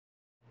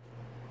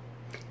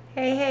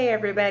Hey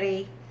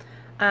everybody.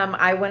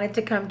 I wanted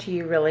to come to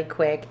you really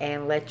quick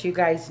and let you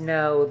guys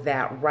know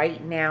that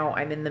right now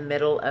I'm in the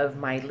middle of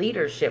my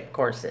leadership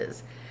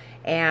courses.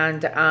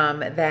 And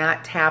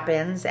that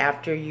happens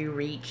after you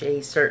reach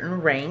a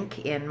certain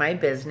rank in my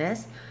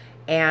business.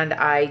 And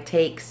I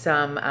take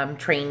some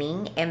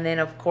training. And then,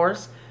 of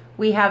course,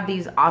 we have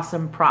these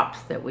awesome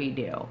props that we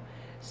do.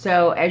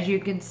 So as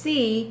you can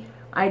see,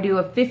 I do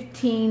a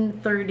 15,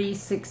 30,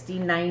 60,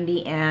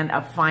 90, and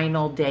a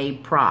final day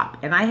prop.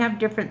 And I have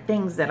different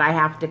things that I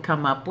have to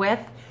come up with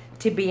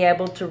to be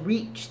able to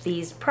reach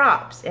these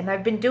props. And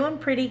I've been doing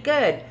pretty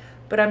good,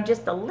 but I'm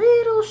just a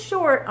little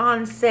short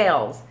on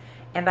sales.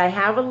 And I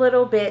have a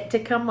little bit to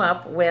come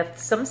up with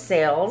some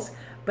sales,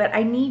 but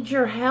I need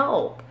your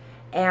help.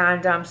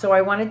 And so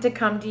I wanted to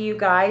come to you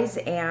guys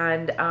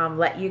and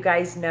let you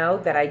guys know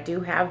that I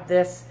do have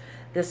this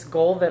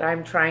goal that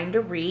I'm trying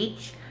to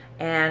reach.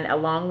 And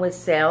along with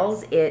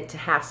sales, it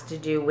has to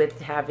do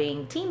with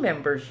having team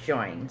members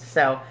join.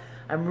 So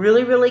I'm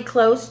really, really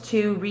close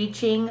to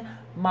reaching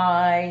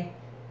my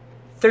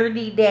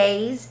 30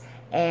 days.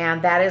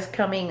 And that is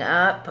coming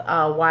up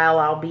while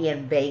I'll be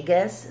in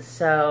Vegas.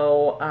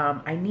 So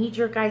I need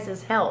your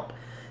guys' help.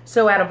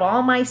 So out of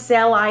all my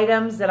sale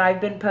items that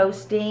I've been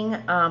posting,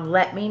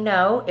 let me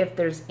know if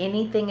there's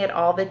anything at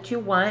all that you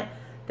want.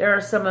 There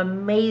are some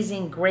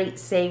amazing, great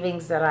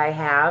savings that I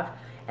have.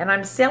 And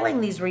I'm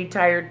selling these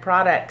retired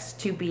products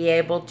to be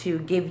able to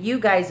give you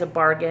guys a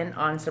bargain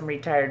on some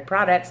retired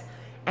products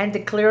and to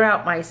clear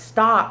out my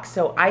stock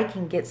so I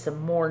can get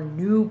some more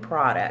new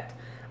product.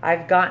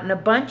 I've gotten a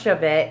bunch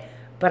of it,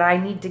 but I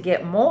need to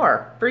get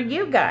more for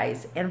you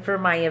guys and for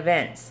my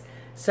events.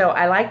 So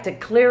I like to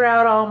clear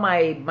out all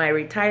my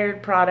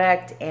retired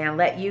product and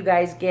let you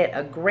guys get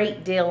a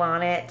great deal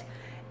on it.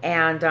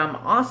 And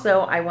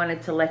also I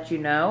wanted to let you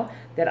know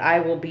that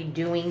I will be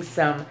doing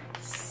some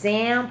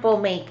sample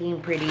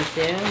making pretty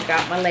soon.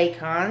 Got my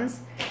Laycons.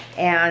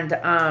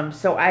 And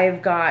so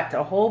I've got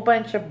a whole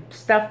bunch of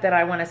stuff that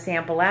I want to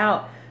sample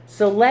out.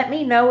 So let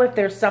me know if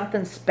there's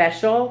something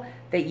special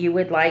that you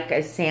would like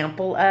a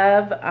sample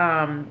of.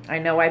 I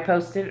know I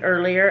posted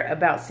earlier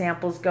about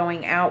samples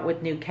going out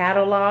with new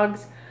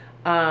catalogs.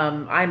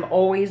 I'm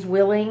always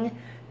willing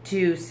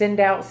to send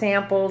out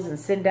samples and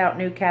send out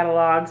new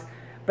catalogs,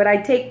 but I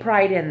take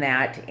pride in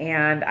that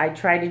and I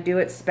try to do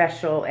it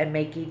special and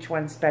make each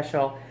one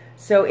special.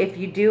 So if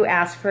you do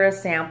ask for a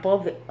sample,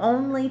 the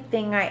only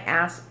thing I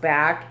ask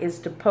back is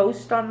to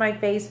post on my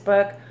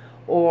Facebook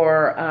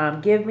or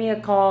give me a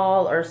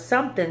call or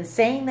something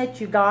saying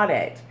that you got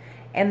it.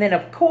 And then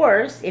of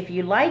course, if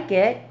you like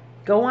it,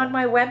 go on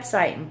my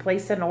website and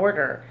place an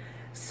order.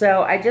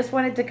 So I just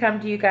wanted to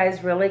come to you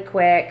guys really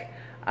quick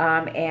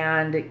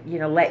and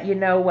let you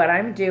know what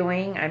I'm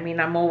doing. I mean,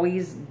 I'm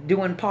always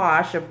doing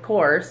posh, of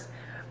course,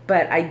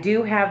 but I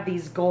do have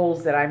these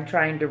goals that I'm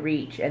trying to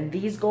reach. And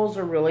these goals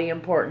are really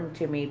important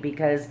to me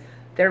because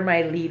they're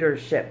my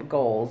leadership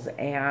goals.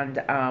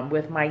 And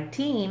with my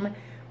team,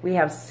 we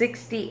have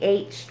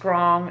 68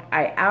 strong.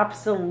 I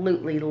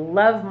absolutely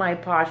love my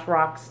posh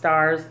rock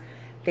stars.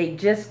 They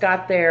just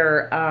got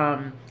their,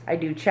 I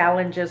do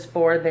challenges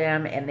for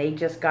them, and they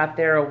just got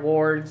their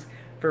awards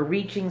for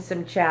reaching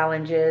some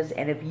challenges.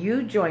 And if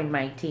you join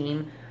my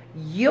team,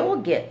 you'll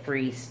get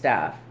free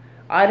stuff.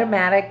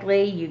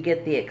 Automatically, you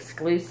get the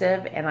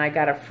exclusive, and I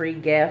got a free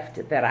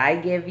gift that I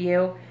give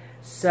you.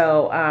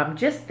 So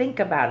just think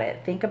about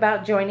it. Think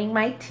about joining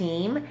my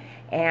team,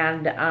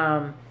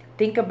 and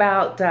think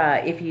about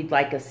if you'd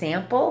like a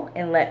sample,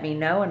 and let me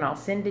know, and I'll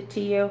send it to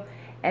you.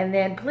 And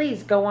then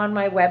please go on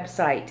my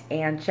website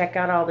and check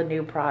out all the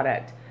new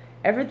product.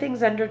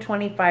 Everything's under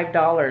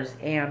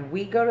 $25, and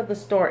we go to the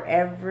store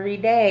every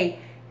day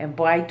and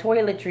buy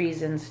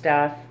toiletries and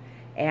stuff,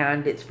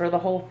 and it's for the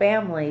whole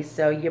family.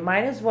 So you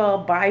might as well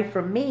buy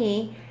from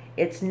me.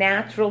 It's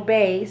natural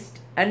based,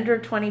 under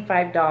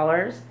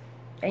 $25,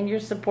 and you're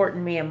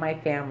supporting me and my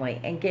family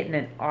and getting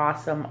an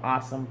awesome,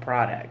 awesome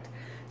product.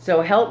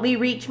 So help me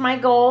reach my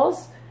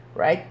goals.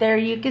 Right there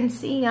you can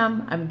see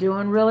them. I'm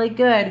doing really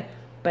good,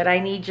 but I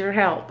need your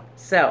help.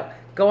 So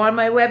go on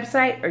my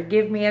website or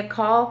give me a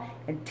call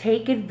and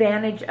take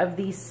advantage of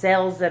these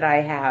sales that I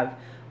have.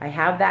 I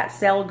have that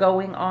sale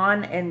going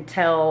on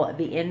until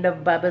the end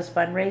of Bubba's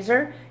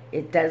fundraiser.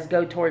 It does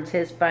go towards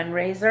his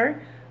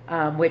fundraiser,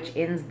 which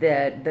ends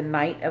the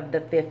night of the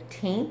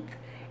 15th.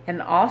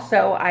 And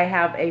also I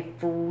have a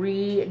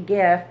free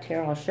gift.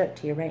 Here, I'll show it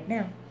to you right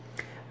now.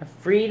 A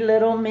free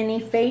little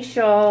mini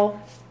facial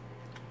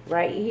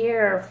right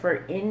here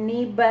for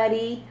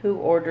anybody who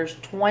orders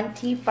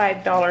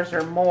 $25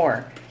 or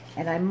more.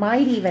 And I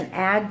might even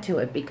add to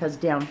it because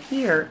down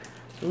here,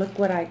 look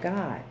what I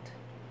got.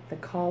 The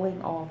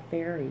Calling All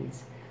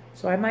Fairies.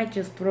 So I might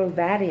just throw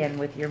that in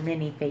with your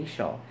mini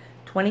facial.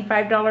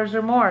 $25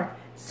 or more.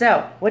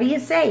 So what do you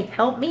say?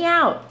 Help me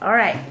out. All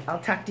right. I'll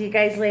talk to you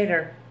guys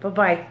later.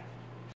 Bye-bye.